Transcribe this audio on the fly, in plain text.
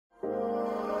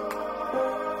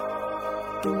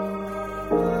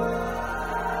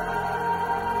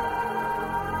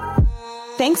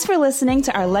Thanks for listening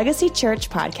to our Legacy Church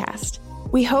podcast.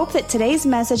 We hope that today's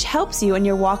message helps you in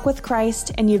your walk with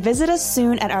Christ, and you visit us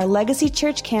soon at our Legacy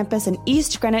Church campus in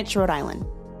East Greenwich, Rhode Island.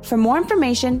 For more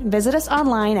information, visit us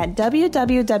online at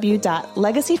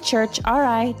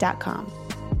www.legacychurchri.com.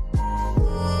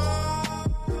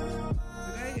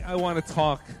 Today, I want to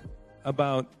talk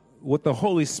about what the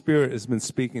Holy Spirit has been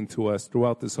speaking to us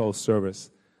throughout this whole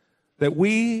service, that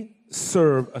we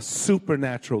serve a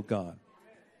supernatural God.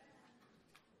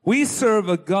 We serve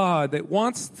a God that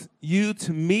wants you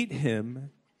to meet him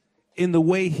in the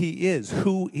way he is,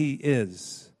 who he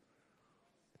is.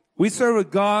 We serve a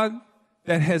God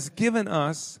that has given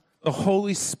us the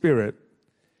Holy Spirit,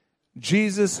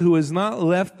 Jesus, who has not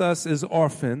left us as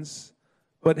orphans,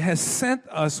 but has sent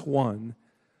us one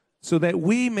so that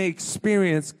we may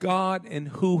experience God and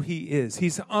who he is.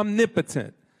 He's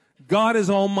omnipotent. God is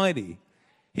almighty.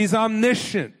 He's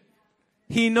omniscient.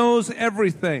 He knows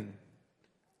everything.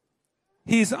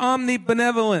 He's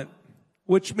omnibenevolent,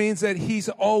 which means that he's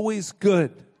always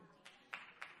good.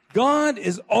 God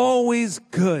is always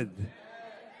good.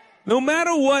 No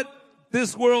matter what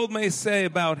this world may say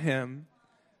about him,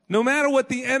 no matter what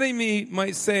the enemy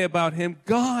might say about him,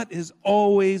 God is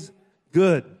always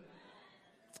good.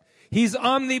 He's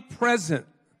omnipresent,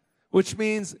 which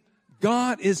means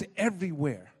God is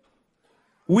everywhere.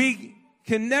 We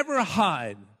can never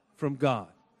hide from God.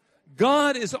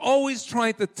 God is always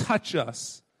trying to touch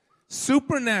us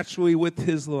supernaturally with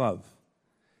his love.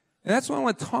 And that's what I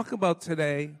want to talk about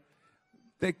today,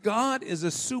 that God is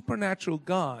a supernatural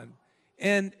God,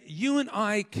 and you and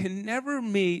I can never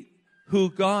meet who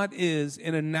God is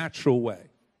in a natural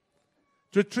way.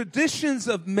 The traditions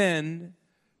of men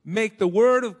make the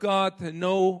word of God to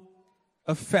no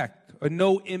effect or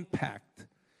no impact.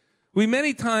 We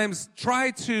many times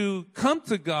try to come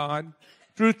to God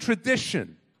through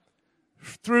tradition,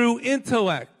 through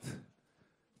intellect,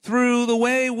 through the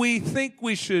way we think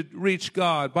we should reach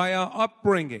God, by our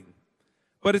upbringing.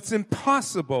 But it's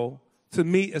impossible to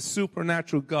meet a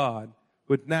supernatural God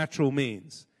with natural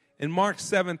means. In Mark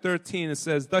 7:13, it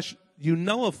says, "Thus you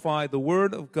nullify the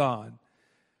word of God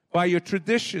by your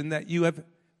tradition that you have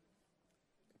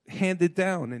handed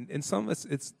down." And some of us,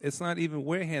 it's not even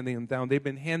we're handing them down. They've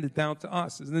been handed down to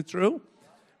us. Isn't it true?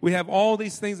 We have all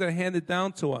these things that are handed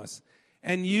down to us.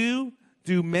 And you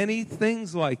do many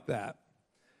things like that.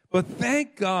 But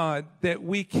thank God that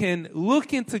we can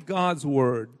look into God's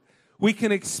word. We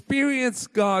can experience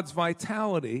God's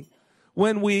vitality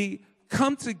when we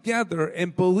come together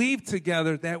and believe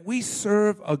together that we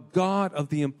serve a God of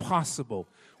the impossible.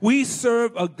 We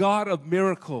serve a God of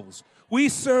miracles. We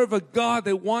serve a God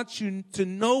that wants you to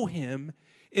know him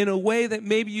in a way that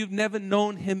maybe you've never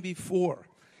known him before.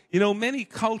 You know, many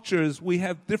cultures, we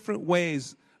have different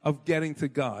ways of getting to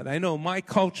God. I know my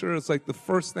culture is like the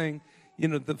first thing, you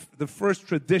know, the first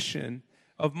tradition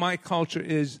of my culture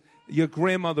is your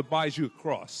grandmother buys you a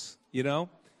cross, you know?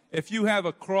 If you have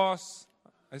a cross,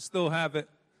 I still have it,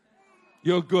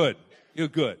 you're good, you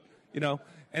know?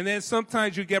 And then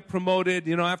sometimes you get promoted,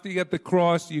 you know, after you get the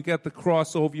cross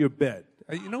over your bed.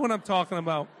 You know what I'm talking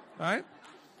about, right?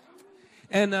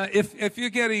 And if you're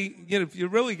getting, you know, if you're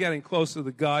really getting closer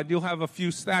to God, you'll have a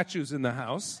few statues in the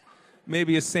house.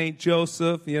 Maybe a St.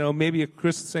 Joseph, you know, maybe a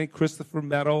St. Christopher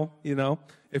medal, you know.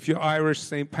 If you're Irish,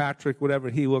 St. Patrick, whatever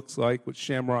he looks like with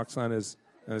shamrocks on his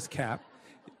cap.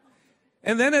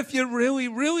 And then if you're really,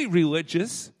 really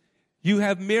religious, you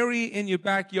have Mary in your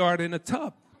backyard in a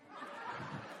tub.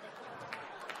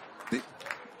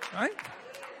 Right?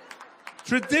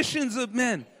 Traditions of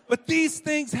men. But these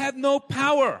things have no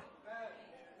power.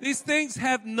 These things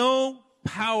have no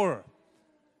power.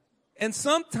 And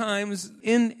sometimes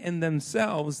in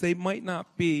themselves, they might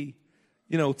not be,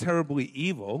 you know, terribly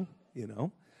evil, you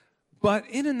know. But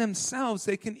in themselves,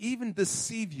 they can even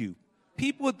deceive you.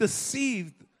 People are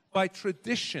deceived by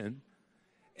tradition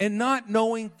and not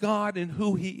knowing God and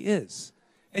who he is.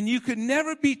 And you could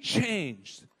never be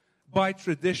changed by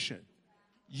tradition.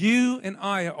 You and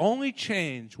I are only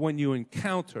changed when you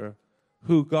encounter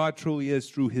who God truly is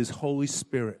through his Holy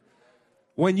Spirit.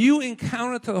 When you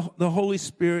encounter the Holy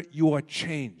Spirit, you are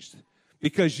changed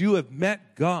because you have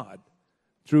met God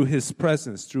through his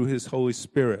presence, through his Holy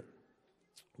Spirit.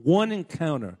 One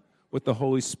encounter with the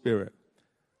Holy Spirit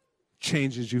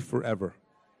changes you forever.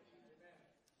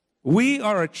 We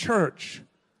are a church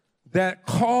that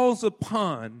calls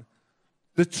upon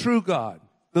the true God,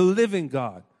 the living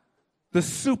God, the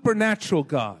supernatural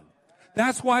God.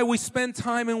 That's why we spend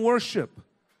time in worship,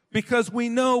 because we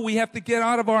know we have to get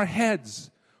out of our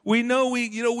heads. We know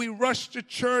we rush to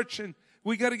church and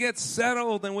We got to get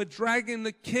settled, and we're dragging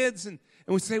the kids, and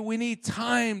we say we need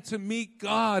time to meet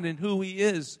God and who He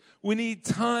is. We need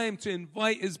time to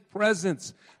invite His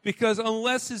presence, because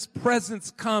unless His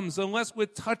presence comes, unless we're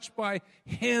touched by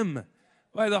Him,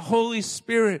 by the Holy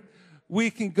Spirit, we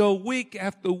can go week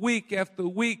after week after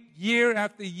week, year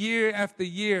after year after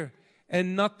year,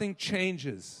 and nothing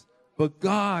changes. But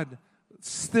God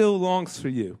still longs for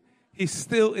you. He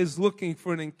still is looking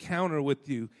for an encounter with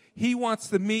you. He wants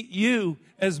to meet you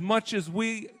as much as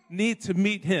we need to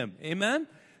meet Him. Amen?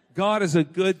 God is a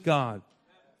good God.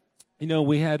 You know,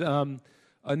 we had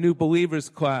a new believers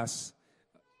class,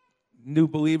 new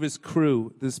believers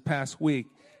crew this past week,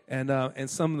 and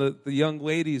some of the young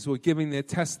ladies were giving their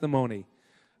testimony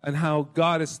and how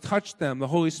God has touched them. The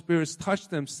Holy Spirit has touched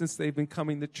them since they've been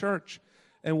coming to church.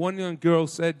 And one young girl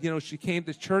said, you know, she came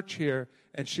to church here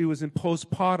and she was in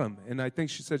postpartum. And I think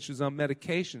she said she was on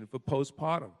medication for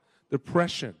postpartum,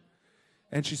 depression.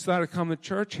 And she started coming to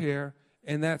church here,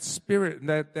 and that spirit,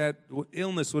 that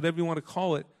illness, whatever you want to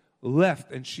call it,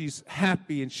 left. And she's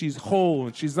happy and she's whole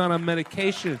and she's not on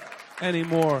medication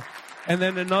anymore. And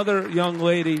then another young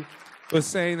lady was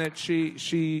saying that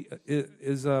she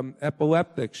is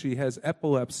epileptic. She has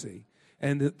epilepsy.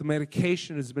 And the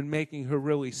medication has been making her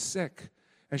really sick.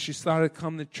 And she started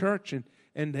coming to church,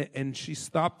 and she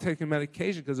stopped taking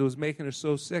medication because it was making her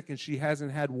so sick, and she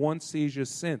hasn't had one seizure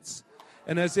since.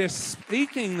 And as they're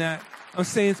speaking that, I'm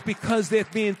saying it's because they're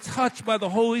being touched by the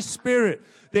Holy Spirit.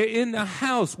 They're in the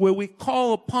house where we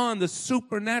call upon the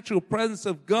supernatural presence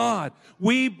of God.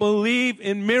 We believe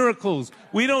in miracles.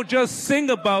 We don't just sing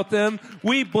about them.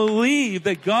 We believe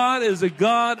that God is a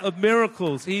God of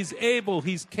miracles. He's able.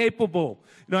 He's capable.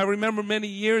 You know, I remember many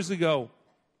years ago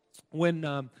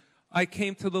when I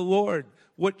came to the Lord,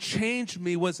 what changed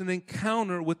me was an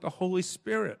encounter with the Holy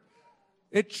Spirit.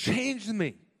 It changed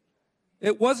me.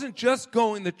 It wasn't just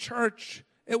going to church.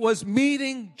 It was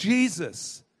meeting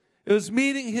Jesus. It was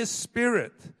meeting His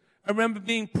Spirit. I remember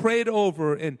being prayed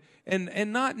over and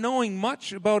not knowing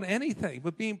much about anything,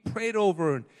 but being prayed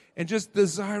over and just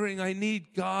desiring, I need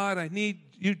God, I need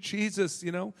you, Jesus,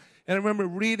 you know. And I remember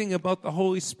reading about the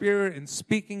Holy Spirit and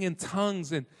speaking in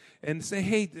tongues and say,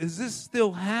 hey, does this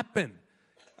still happen?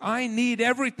 I need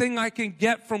everything I can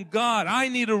get from God. I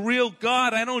need a real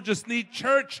God. I don't just need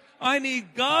church. I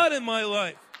need God in my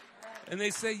life. And they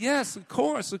say, yes, of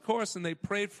course. And they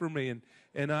prayed for me.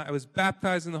 And I was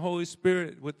baptized in the Holy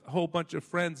Spirit with a whole bunch of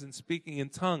friends and speaking in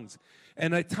tongues.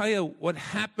 And I tell you, what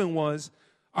happened was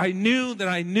I knew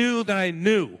that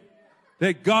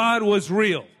God was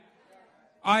real.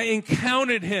 I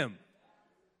encountered Him.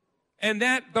 And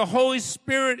that the Holy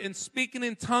Spirit and speaking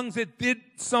in tongues, it did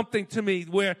something to me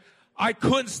where I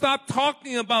couldn't stop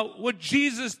talking about what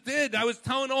Jesus did. I was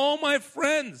telling all my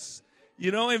friends,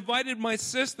 you know, I invited my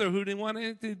sister who didn't want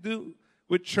anything to do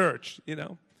with church, you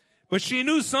know. But she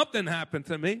knew something happened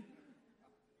to me.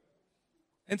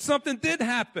 And something did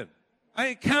happen. I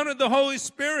encountered the Holy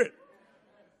Spirit.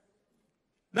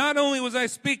 Not only was I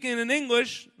speaking in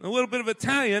English, a little bit of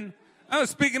Italian, I was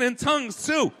speaking in tongues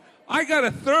too. I got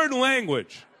a third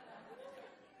language.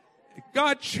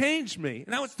 God changed me.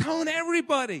 And I was telling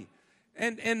everybody.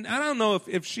 And I don't know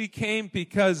if she came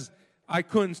because I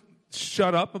couldn't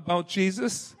shut up about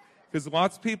Jesus. Because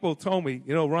lots of people told me,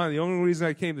 you know, Ron, the only reason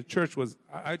I came to church was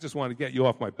I just wanted to get you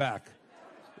off my back.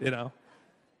 You know.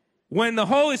 When the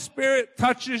Holy Spirit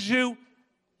touches you,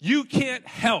 you can't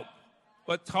help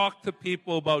but talk to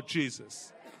people about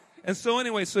Jesus. And so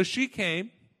anyway, so she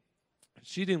came.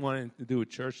 She didn't want anything to do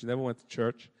with church. She never went to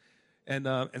church. And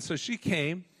so she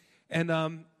came,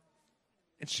 and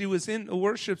she was in a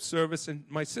worship service, and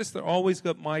my sister always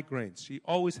got migraines. She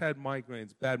always had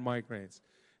migraines, bad migraines.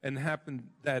 And it happened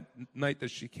that night that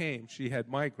she came, she had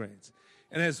migraines.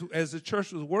 And as the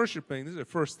church was worshiping, this is her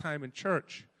first time in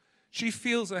church, she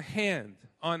feels a hand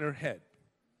on her head,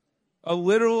 a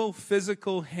literal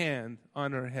physical hand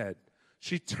on her head.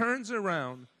 She turns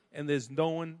around, and there's no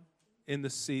one in the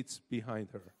seats behind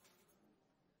her.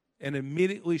 And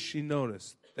immediately she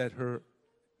noticed that her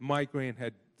migraine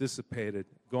had dissipated,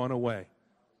 gone away.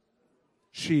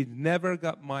 She never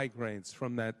got migraines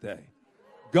from that day.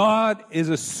 God is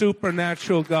a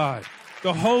supernatural God.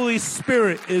 The Holy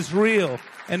Spirit is real,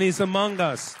 and He's among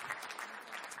us.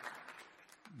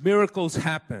 Miracles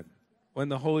happen when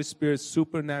the Holy Spirit's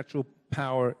supernatural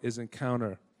power is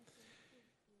encountered.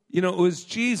 You know, it was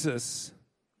Jesus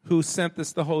who sent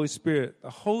us the Holy Spirit. The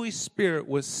Holy Spirit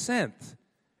was sent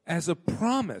as a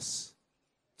promise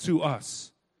to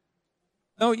us.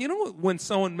 Now, you know when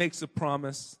someone makes a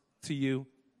promise to you,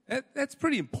 that's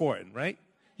pretty important, right?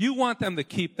 You want them to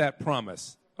keep that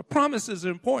promise. Promises are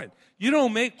important. You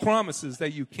don't make promises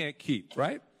that you can't keep,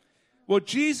 right? Well,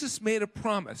 Jesus made a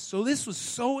promise. So this was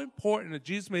so important that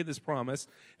Jesus made this promise.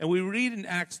 And we read in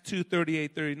Acts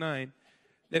 2:38, 39,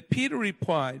 that Peter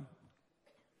replied,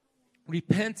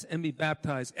 repent and be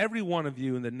baptized, every one of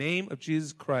you, in the name of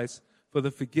Jesus Christ for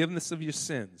the forgiveness of your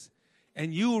sins,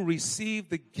 and you will receive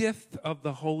the gift of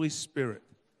the Holy Spirit.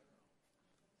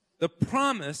 The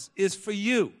promise is for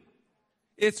you.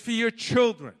 It's for your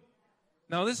children.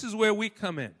 Now, this is where we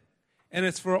come in. And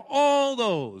it's for all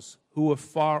those who are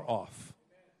far off.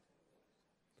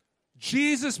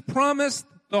 Jesus promised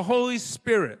the Holy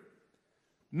Spirit,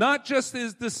 not just to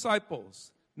his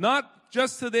disciples, not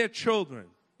just to their children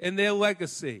and their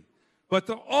legacy, but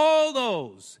to all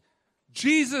those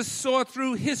Jesus saw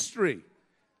through history.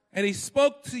 And he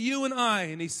spoke to you and I,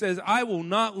 and he says, I will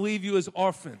not leave you as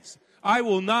orphans. I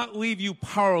will not leave you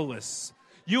powerless.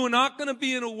 You are not going to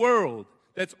be in a world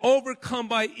that's overcome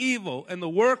by evil and the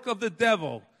work of the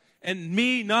devil, and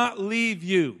me not leave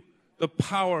you the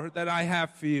power that I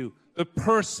have for you, the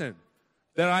person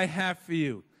that I have for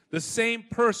you, the same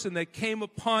person that came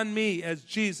upon me as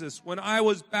Jesus when I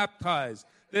was baptized,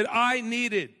 that I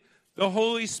needed the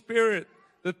Holy Spirit,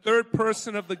 the third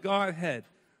person of the Godhead.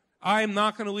 I am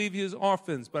not going to leave you as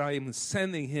orphans, but I am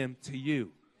sending him to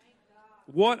you.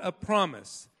 What a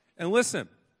promise. And listen,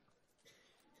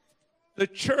 the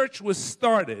church was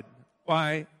started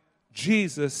by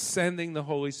Jesus sending the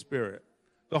Holy Spirit.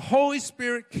 The Holy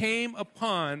Spirit came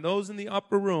upon those in the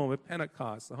upper room at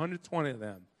Pentecost, 120 of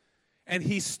them. And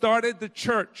he started the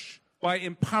church by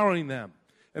empowering them.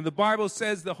 And the Bible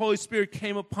says the Holy Spirit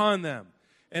came upon them.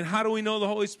 And how do we know the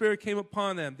Holy Spirit came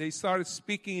upon them? They started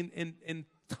speaking in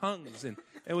tongues. And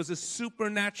it was a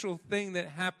supernatural thing that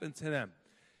happened to them.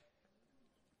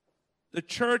 The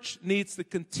church needs to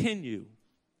continue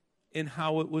in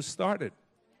how it was started.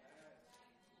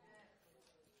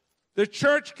 The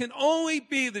church can only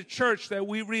be the church that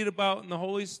we read about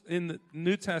in the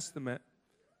New Testament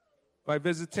by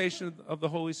visitation of the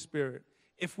Holy Spirit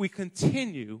if we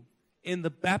continue in the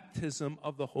baptism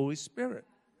of the Holy Spirit.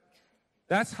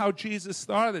 That's how Jesus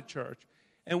started the church.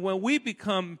 And when we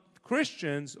become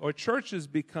Christians, or churches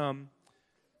become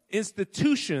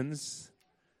institutions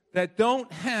that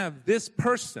don't have this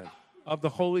person of the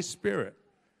Holy Spirit,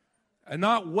 and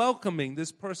not welcoming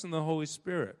this person of the Holy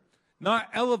Spirit, not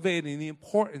elevating the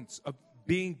importance of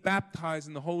being baptized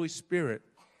in the Holy Spirit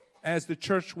as the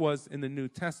church was in the New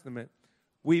Testament,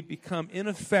 we become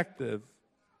ineffective,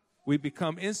 we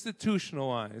become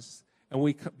institutionalized, and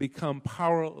we become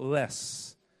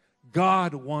powerless.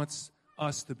 God wants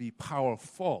us to be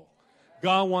powerful.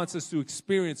 God wants us to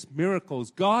experience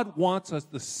miracles. God wants us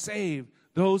to save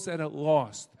those that are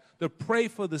lost, to pray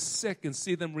for the sick and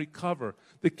see them recover,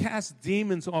 to cast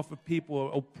demons off of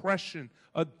people, oppression,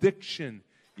 addiction,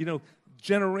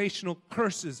 generational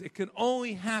curses. It can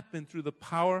only happen through the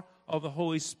power of the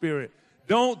Holy Spirit.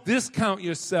 Don't discount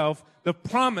yourself. The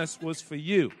promise was for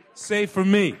you. Say, for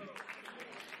me.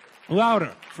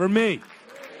 Louder, for me.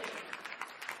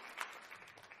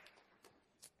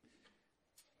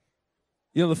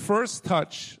 The first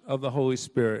touch of the Holy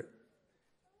Spirit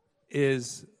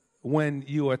is when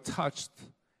you are touched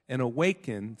and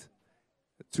awakened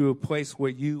to a place where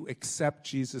you accept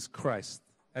Jesus Christ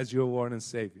as your Lord and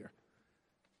Savior.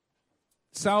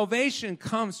 Salvation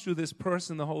comes through this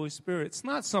person, the Holy Spirit. It's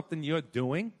not something you're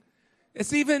doing.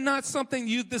 It's even not something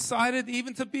you decided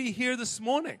even to be here this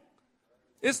morning.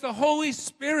 It's the Holy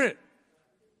Spirit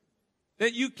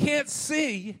that you can't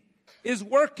see is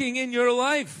working in your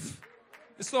life.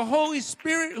 It's the Holy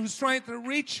Spirit who's trying to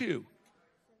reach you.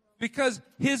 Because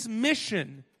his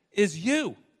mission is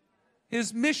you.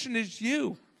 His mission is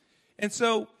you. And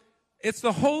so it's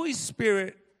the Holy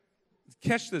Spirit.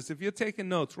 Catch this. If you're taking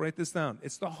notes, write this down.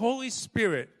 It's the Holy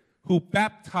Spirit who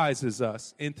baptizes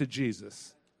us into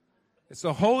Jesus. It's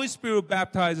the Holy Spirit who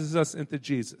baptizes us into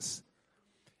Jesus.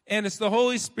 And it's the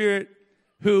Holy Spirit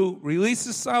who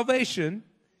releases salvation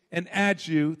and adds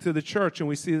you to the church. And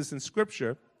we see this in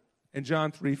Scripture. In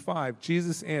John 3:5,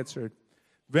 Jesus answered,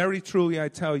 very truly I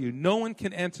tell you, no one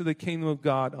can enter the kingdom of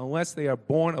God unless they are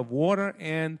born of water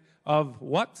and of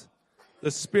what?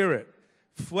 The Spirit.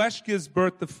 Flesh gives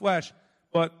birth to flesh,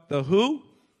 but the who?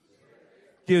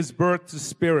 Gives birth to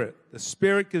spirit. The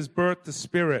Spirit gives birth to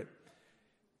spirit.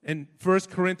 In 1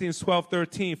 Corinthians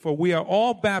 12:13, for we are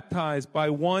all baptized by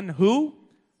one who?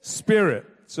 Spirit.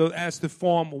 So as to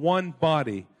form one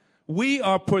body. We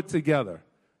are put together.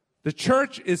 The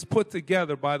church is put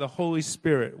together by the Holy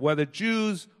Spirit, whether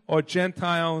Jews or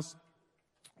Gentiles,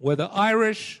 whether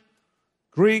Irish,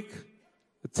 Greek,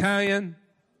 Italian,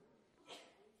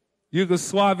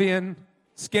 Yugoslavian,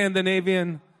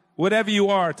 Scandinavian, whatever you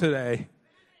are today.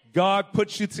 God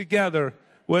puts you together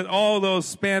with all those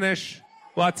Spanish,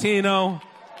 Latino,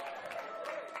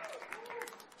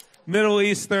 Middle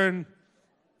Eastern,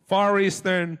 Far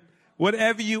Eastern,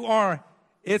 whatever you are,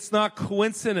 it's not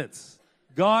coincidence.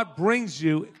 God brings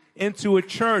you into a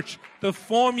church to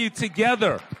form you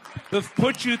together, to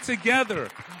put you together.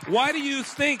 Why do you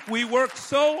think we work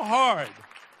so hard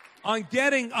on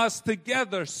getting us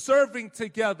together, serving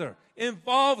together,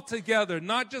 involved together,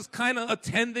 not just kind of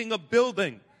attending a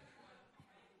building?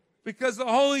 Because the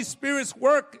Holy Spirit's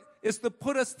work is to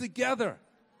put us together.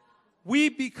 We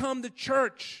become the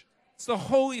church. It's the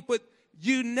holy, but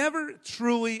you never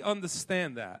truly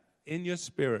understand that in your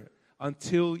spirit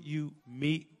until you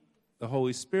meet the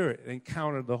Holy Spirit,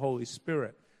 encounter the Holy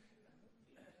Spirit.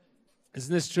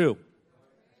 Isn't this true?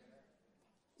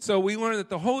 So we learn that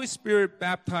the Holy Spirit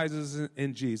baptizes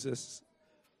in Jesus.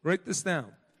 Write this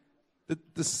down. The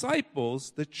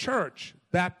disciples, the church,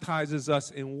 baptizes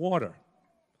us in water.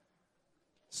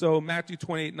 So Matthew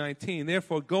 28:19,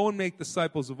 therefore go and make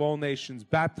disciples of all nations,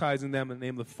 baptizing them in the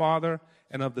name of the Father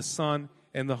and of the Son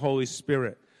and the Holy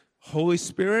Spirit. Holy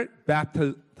Spirit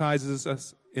baptizes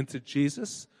us into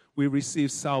Jesus. We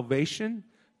receive salvation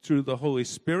through the Holy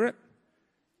Spirit.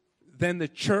 Then the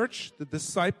church, the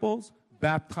disciples,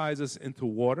 baptize us into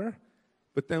water.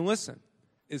 But then listen,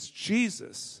 it's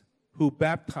Jesus who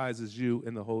baptizes you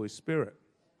in the Holy Spirit.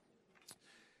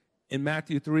 In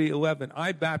Matthew 3:11,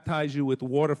 I baptize you with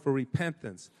water for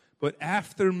repentance, but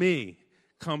after me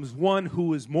comes one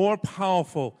who is more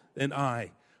powerful than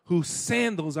I, whose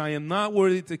sandals I am not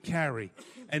worthy to carry,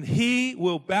 and he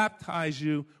will baptize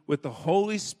you with the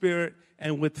Holy Spirit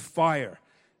and with fire.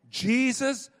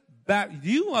 Jesus,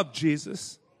 you love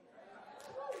Jesus.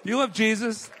 You love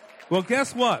Jesus? Well,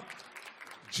 guess what?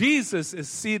 Jesus is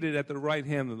seated at the right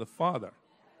hand of the Father.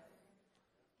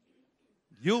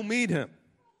 You'll meet him.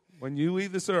 When you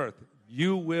leave this earth,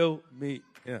 you will meet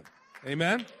him.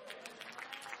 Amen?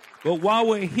 But while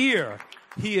we're here,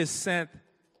 he has sent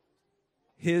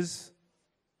his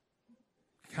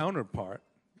counterpart,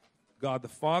 God the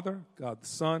Father, God the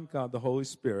Son, God the Holy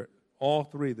Spirit, all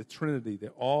three, the Trinity, they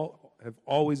all have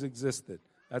always existed.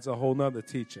 That's a whole nother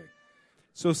teaching.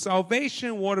 So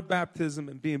salvation, water baptism,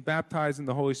 and being baptized in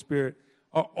the Holy Spirit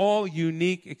are all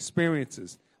unique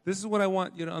experiences. This is what I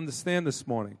want you to understand this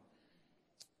morning.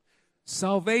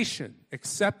 Salvation,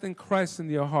 accepting Christ in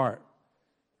your heart,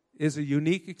 is a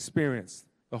unique experience.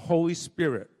 The Holy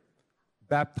Spirit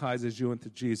baptizes you into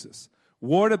Jesus.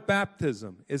 Water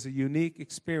baptism is a unique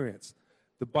experience.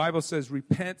 The Bible says,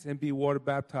 repent and be water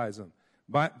baptized.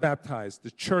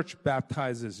 The church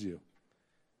baptizes you.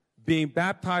 Being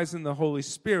baptized in the Holy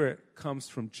Spirit comes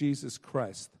from Jesus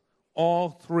Christ. All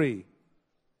three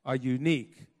are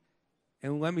unique.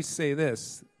 And let me say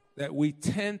this, that we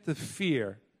tend to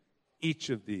fear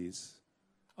each of these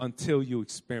until you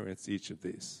experience each of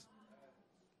these.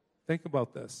 Think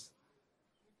about this.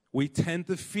 We tend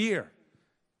to fear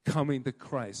coming to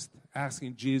Christ,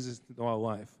 asking Jesus into our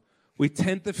life. We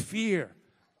tend to fear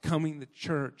coming to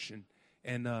church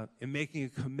and making a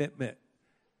commitment.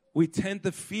 We tend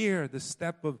to fear the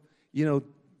step of, you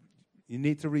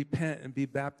need to repent and be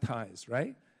baptized,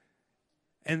 right?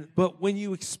 But when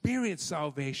you experience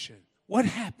salvation, what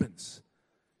happens?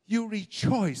 You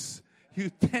rejoice. You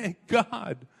thank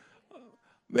God.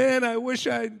 Man, I wish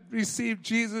I'd received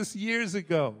Jesus years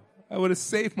ago. I would have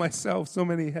saved myself so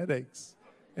many headaches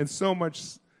and so much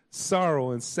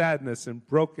sorrow and sadness and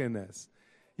brokenness.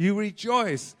 You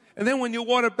rejoice. And then when you're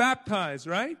water baptized,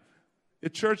 right? The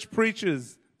church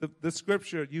preaches the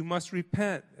scripture, you must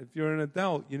repent. If you're an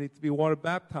adult, you need to be water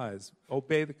baptized.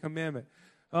 Obey the commandment.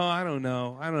 Oh, I don't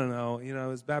know. I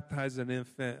was baptized as an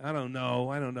infant. I don't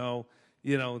know.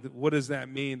 What does that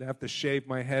mean? I have to shave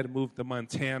my head and move to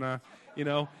Montana,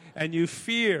 And you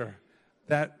fear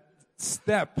that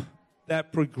step,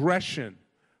 that progression,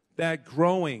 that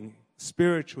growing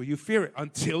spiritual. You fear it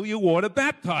until you're water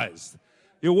baptized.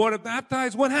 You're water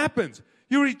baptized, what happens?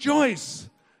 You rejoice.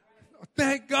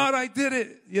 Thank God I did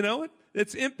it.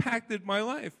 It's impacted my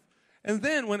life. And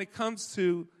then when it comes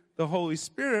to the Holy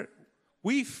Spirit,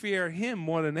 we fear him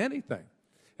more than anything.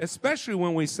 Especially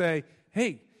when we say,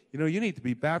 hey, you need to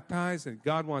be baptized, and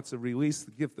God wants to release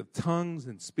the gift of tongues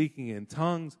and speaking in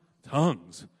tongues.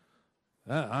 Tongues?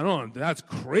 I don't know. That's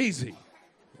crazy.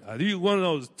 Are you one of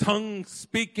those tongue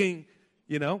speaking?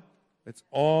 It's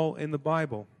all in the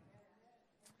Bible.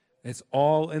 It's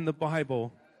all in the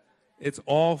Bible. It's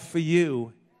all for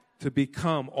you to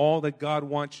become all that God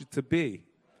wants you to be.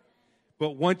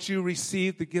 But once you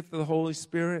receive the gift of the Holy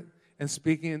Spirit and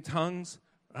speaking in tongues,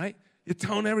 right, you're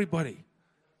telling everybody,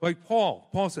 Like Paul.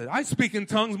 Paul said, I speak in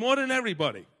tongues more than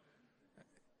everybody.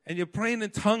 And you're praying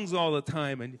in tongues all the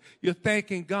time, and you're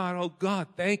thanking God. Oh, God,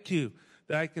 thank you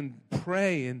that I can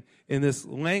pray in this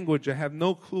language. I have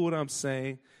no clue what I'm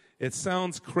saying. It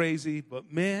sounds crazy,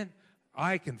 but man,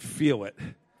 I can feel it.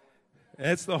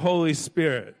 That's the Holy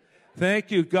Spirit. Thank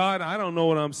you, God. I don't know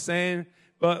what I'm saying,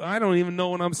 but I don't even know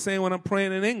what I'm saying when I'm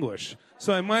praying in English.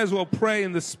 So I might as well pray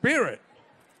in the Spirit.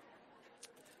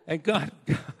 And God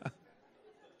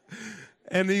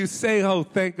and you say, oh,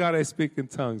 thank God I speak in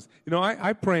tongues. You know,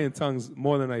 I pray in tongues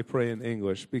more than I pray in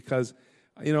English because,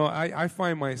 you know, I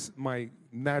find my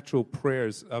natural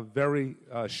prayers are very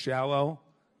shallow,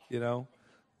 you know.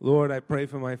 Lord, I pray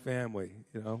for my family,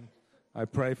 you know. I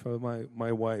pray for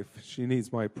my wife. She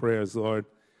needs my prayers, Lord,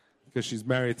 because she's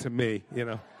married to me, you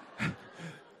know.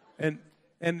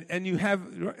 and you have,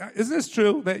 isn't this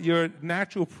true that your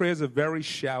natural prayers are very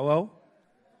shallow?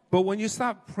 But when you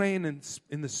start praying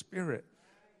in the Spirit,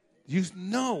 you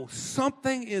know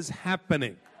something is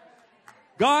happening.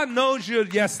 God knows you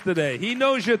yesterday. He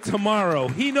knows you tomorrow.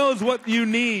 He knows what you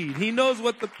need. He knows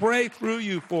what to pray through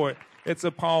you for. It's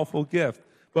a powerful gift.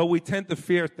 But we tend to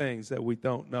fear things that we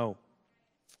don't know.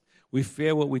 We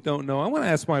fear what we don't know. I want to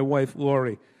ask my wife,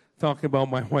 Lori, talking about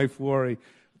my wife, Lori,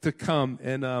 to come.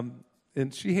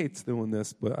 And she hates doing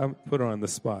this, but I put her on the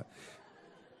spot.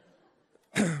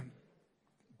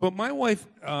 But my wife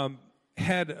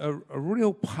had a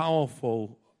real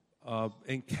powerful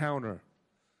encounter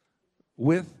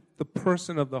with the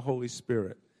person of the Holy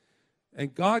Spirit.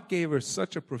 And God gave her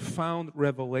such a profound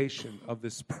revelation of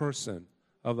this person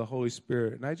of the Holy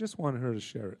Spirit. And I just wanted her to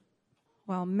share it.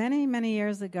 Well, many, many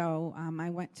years ago, I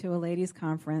went to a ladies'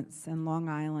 conference in Long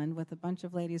Island with a bunch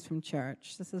of ladies from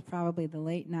church. This is probably the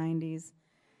late 90s.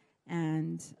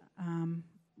 And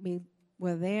we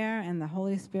were there, and the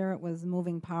Holy Spirit was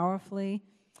moving powerfully.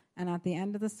 And at the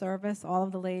end of the service, all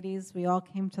of the ladies, we all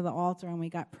came to the altar and we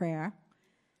got prayer.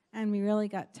 And we really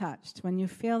got touched. When you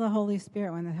feel the Holy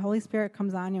Spirit, when the Holy Spirit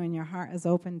comes on you and your heart is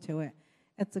open to it,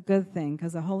 it's a good thing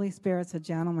because the Holy Spirit's a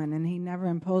gentleman and he never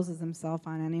imposes himself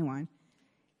on anyone.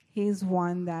 He's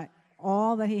one that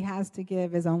all that he has to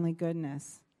give is only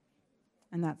goodness.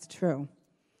 And that's true.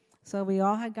 So we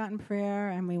all had gotten prayer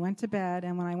and we went to bed.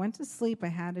 And when I went to sleep, I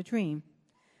had a dream.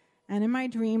 And in my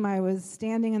dream, I was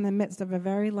standing in the midst of a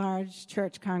very large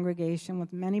church congregation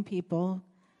with many people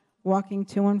walking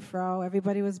to and fro.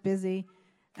 Everybody was busy.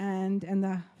 And in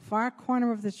the far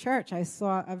corner of the church, I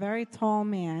saw a very tall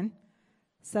man,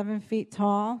 7 feet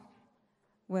tall,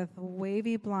 with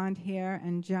wavy blonde hair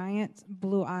and giant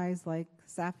blue eyes like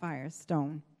sapphire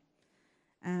stone.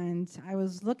 And I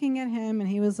was looking at him, and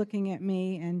he was looking at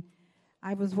me, and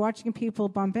I was watching people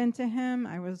bump into him.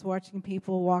 I was watching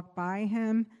people walk by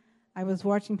him. I was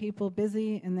watching people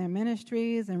busy in their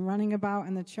ministries and running about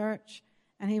in the church,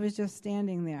 and he was just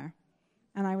standing there.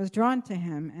 And I was drawn to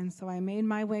him, and so I made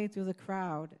my way through the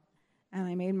crowd, and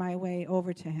I made my way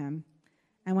over to him.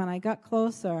 And when I got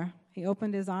closer, he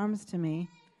opened his arms to me,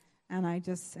 and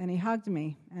he hugged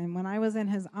me. And when I was in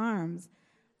his arms,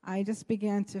 I just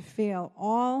began to feel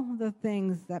all the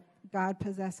things that God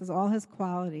possesses, all his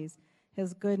qualities,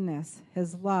 his goodness,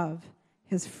 his love,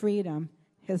 his freedom,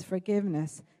 his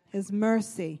forgiveness, his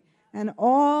mercy, and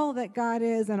all that God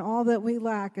is and all that we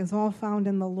lack is all found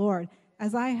in the Lord.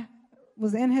 As I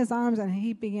was in his arms and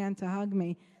he began to hug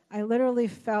me, I literally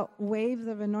felt waves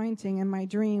of anointing in my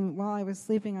dream while I was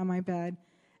sleeping on my bed,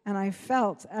 and I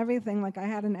felt everything like I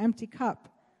had an empty cup.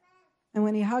 And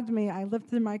when he hugged me, I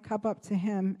lifted my cup up to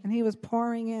him, and he was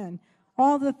pouring in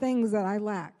all the things that I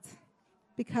lacked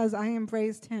because I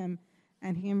embraced him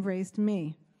and he embraced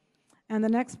me. And the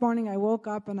next morning I woke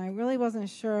up, and I really wasn't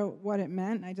sure what it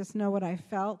meant. I just know what I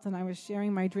felt, and I was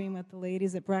sharing my dream with the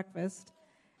ladies at breakfast.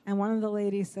 And one of the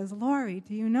ladies says, Lori,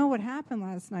 do you know what happened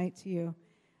last night to you?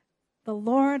 The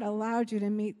Lord allowed you to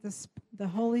meet the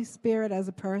Holy Spirit as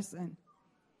a person.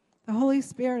 The Holy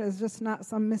Spirit is just not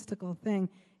some mystical thing.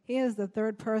 He is the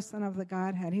third person of the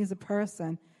Godhead. He's a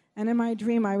person. And in my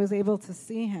dream, I was able to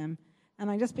see him.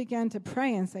 And I just began to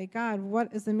pray and say, God,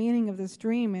 what is the meaning of this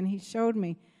dream? And he showed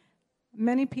me.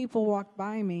 Many people walked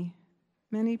by me.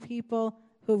 Many people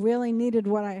who really needed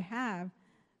what I have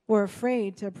were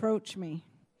afraid to approach me.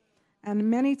 And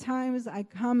many times I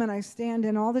come and I stand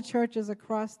in all the churches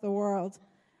across the world,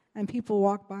 and people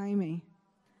walk by me.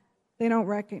 They don't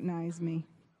recognize me.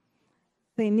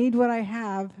 They need what I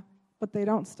have, but they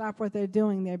don't stop what they're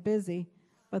doing. They're busy,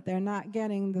 but they're not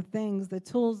getting the things, the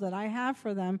tools that I have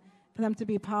for them to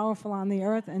be powerful on the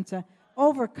earth and to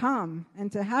overcome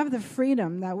and to have the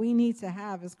freedom that we need to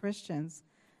have as Christians.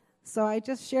 So I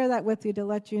just share that with you to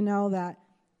let you know that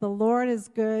The Lord is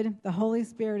good. The Holy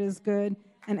Spirit is good.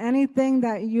 And anything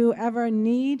that you ever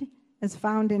need is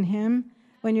found in him.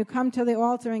 When you come to the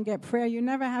altar and get prayer, you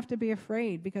never have to be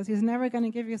afraid because he's never going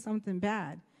to give you something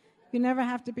bad. You never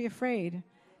have to be afraid.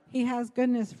 He has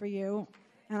goodness for you.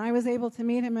 And I was able to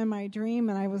meet him in my dream,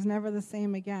 and I was never the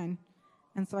same again.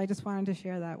 And so I just wanted to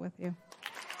share that with you.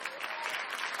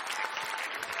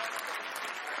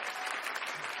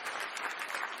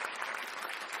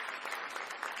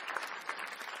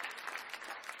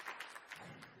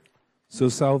 So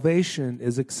salvation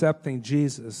is accepting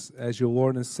Jesus as your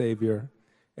Lord and Savior,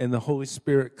 and the Holy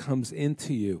Spirit comes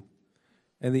into you.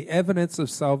 And the evidence of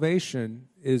salvation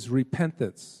is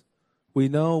repentance. We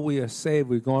know we are saved.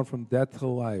 We've gone from death to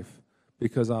life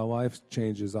because our life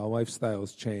changes, our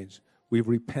lifestyles change. We've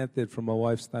repented from a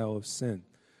lifestyle of sin.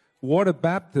 Water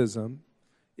baptism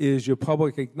is your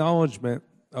public acknowledgement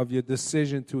of your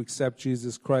decision to accept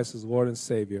Jesus Christ as Lord and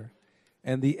Savior.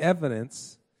 And the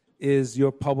evidence is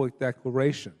your public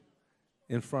declaration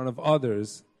in front of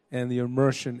others and the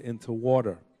immersion into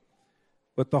water.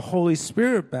 But the Holy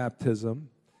Spirit baptism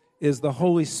is the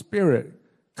Holy Spirit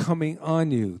coming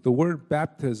on you. The word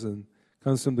baptism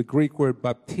comes from the Greek word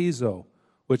baptizo,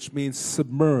 which means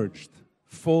submerged,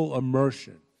 full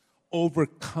immersion,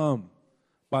 overcome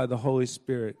by the Holy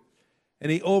Spirit.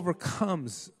 And he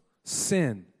overcomes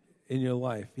sin in your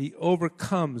life. He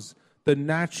overcomes the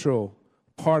natural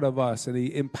part of us, and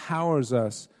he empowers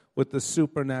us with the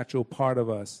supernatural part of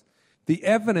us. The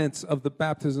evidence of the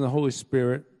baptism of the Holy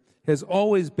Spirit has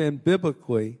always been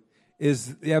biblically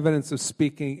is the evidence of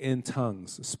speaking in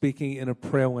tongues, speaking in a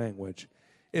prayer language.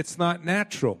 It's not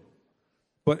natural,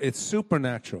 but it's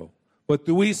supernatural. But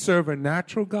do we serve a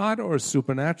natural God or a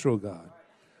supernatural God?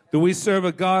 Do we serve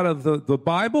a God of the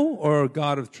Bible or a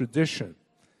God of tradition?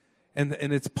 And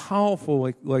it's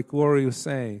powerful, like Gloria was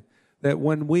saying, that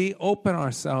when we open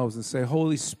ourselves and say,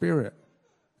 Holy Spirit,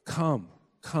 come,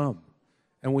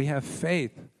 and we have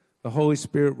faith, the Holy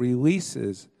Spirit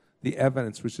releases the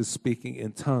evidence, which is speaking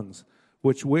in tongues,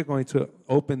 which we're going to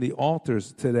open the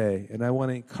altars today. And I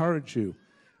want to encourage you,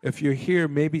 if you're here,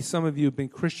 maybe some of you have been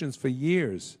Christians for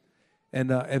years and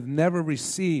have never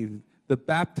received the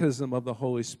baptism of the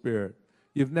Holy Spirit.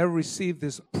 You've never received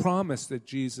this promise that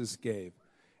Jesus gave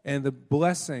and the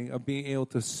blessing of being able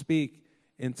to speak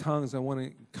in tongues. I want to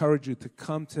encourage you to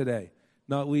come today,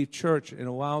 not leave church, and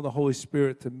allow the Holy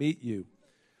Spirit to meet you.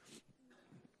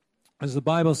 As the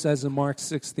Bible says in Mark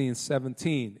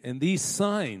 16:17, and these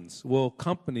signs will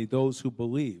accompany those who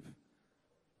believe.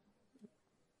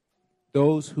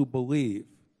 Those who believe.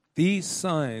 These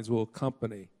signs will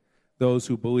accompany those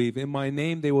who believe. In my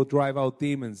name they will drive out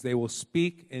demons. They will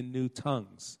speak in new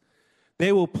tongues.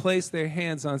 They will place their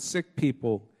hands on sick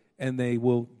people, and they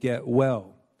will get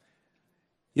well.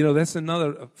 You know, that's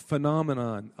another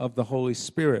phenomenon of the Holy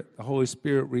Spirit. The Holy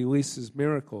Spirit releases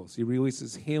miracles. He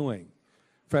releases healing.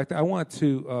 In fact, I want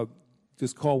to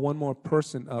just call one more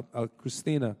person up,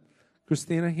 Christina.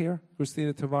 Christina here?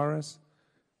 Christina Tavares?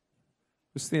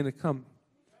 Christina, come.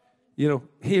 You know,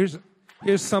 here's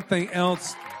something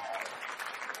else.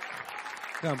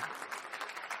 Come.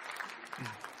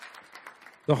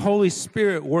 The Holy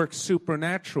Spirit works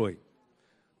supernaturally.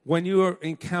 When you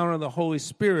encounter the Holy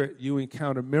Spirit, you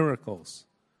encounter miracles.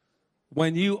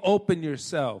 When you open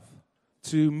yourself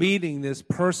to meeting this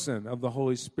person of the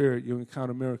Holy Spirit, you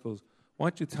encounter miracles.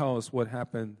 Why don't you tell us what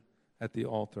happened at the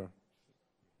altar?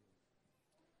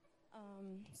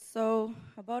 So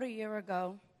about a year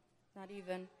ago, not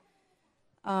even,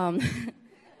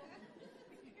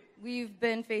 we've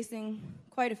been facing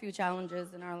quite a few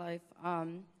challenges in our life.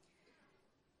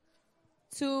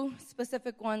 Two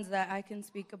specific ones that I can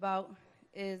speak about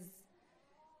is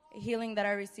a healing that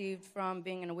I received from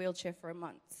being in a wheelchair for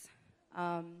months.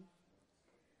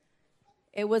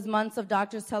 It was months of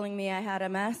doctors telling me I had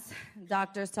MS,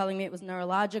 doctors telling me it was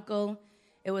neurological,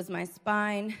 it was my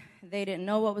spine. They didn't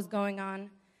know what was going on.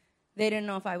 They didn't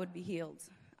know if I would be healed.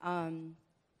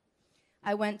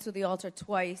 I went to the altar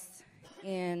twice,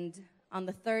 and on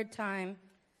the third time,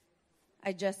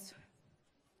 I just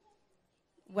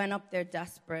went up there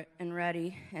desperate and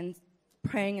ready and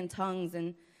praying in tongues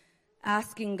and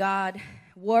asking God,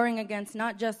 warring against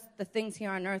not just the things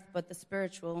here on earth, but the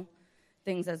spiritual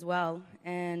things as well.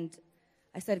 And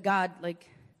I said, God,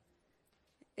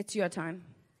 it's your time.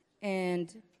 And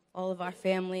all of our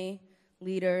family,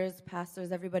 leaders,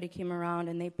 pastors, everybody came around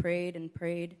and they prayed and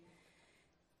prayed.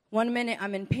 1 minute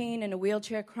I'm in pain in a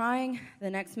wheelchair crying. The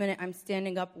next minute I'm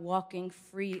standing up walking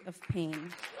free of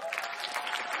pain.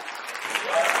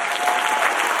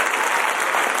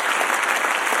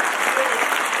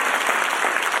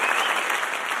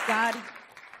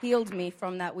 healed me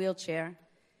from that wheelchair.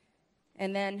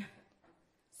 And then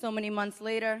so many months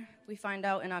later, we find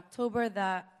out in October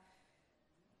that,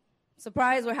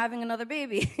 surprise, we're having another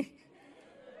baby.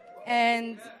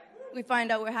 And we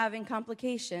find out we're having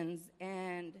complications,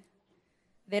 and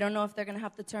they don't know if they're going to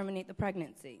have to terminate the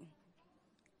pregnancy.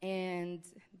 And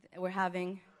we're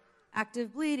having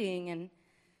active bleeding and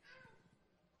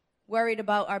worried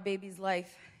about our baby's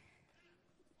life.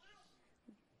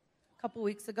 A couple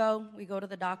weeks ago, we go to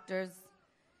the doctor's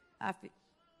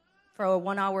for a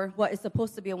 1 hour, what is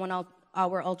supposed to be a 1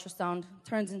 hour ultrasound,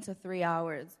 turns into 3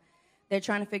 hours. They're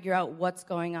trying to figure out what's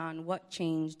going on, what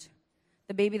changed.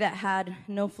 The baby that had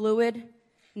no fluid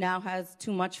now has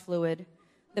too much fluid.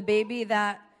 The baby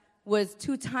that was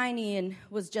too tiny and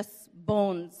was just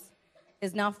bones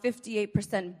is now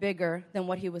 58% bigger than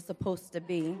what he was supposed to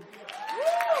be.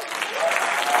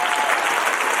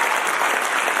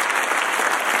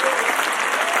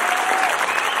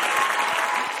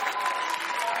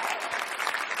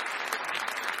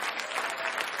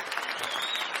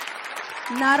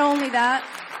 Not only that,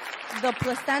 the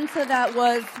placenta that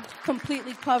was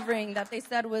completely covering, that they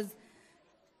said was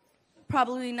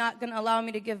probably not going to allow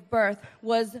me to give birth,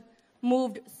 was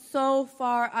moved so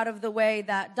far out of the way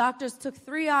that doctors took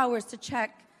 3 hours to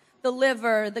check the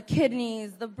liver, the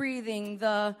kidneys, the breathing,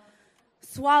 the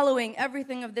swallowing,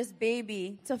 everything of this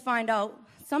baby to find out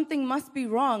something must be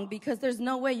wrong, because there's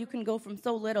no way you can go from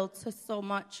so little to so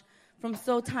much, from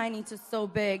so tiny to so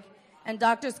big, and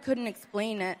doctors couldn't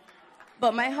explain it.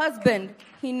 But my husband,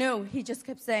 he knew. He just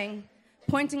kept saying,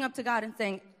 pointing up to God and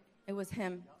saying, it was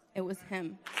him. It was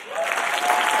him.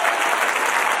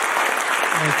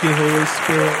 Thank you, Holy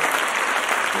Spirit.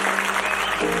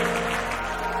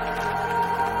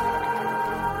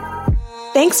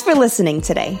 Thanks for listening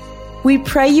today. We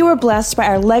pray you were blessed by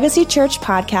our Legacy Church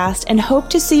podcast and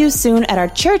hope to see you soon at our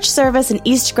church service in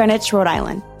East Greenwich, Rhode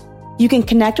Island. You can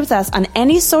connect with us on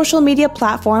any social media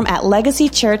platform at Legacy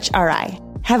Church RI.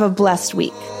 Have a blessed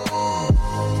week.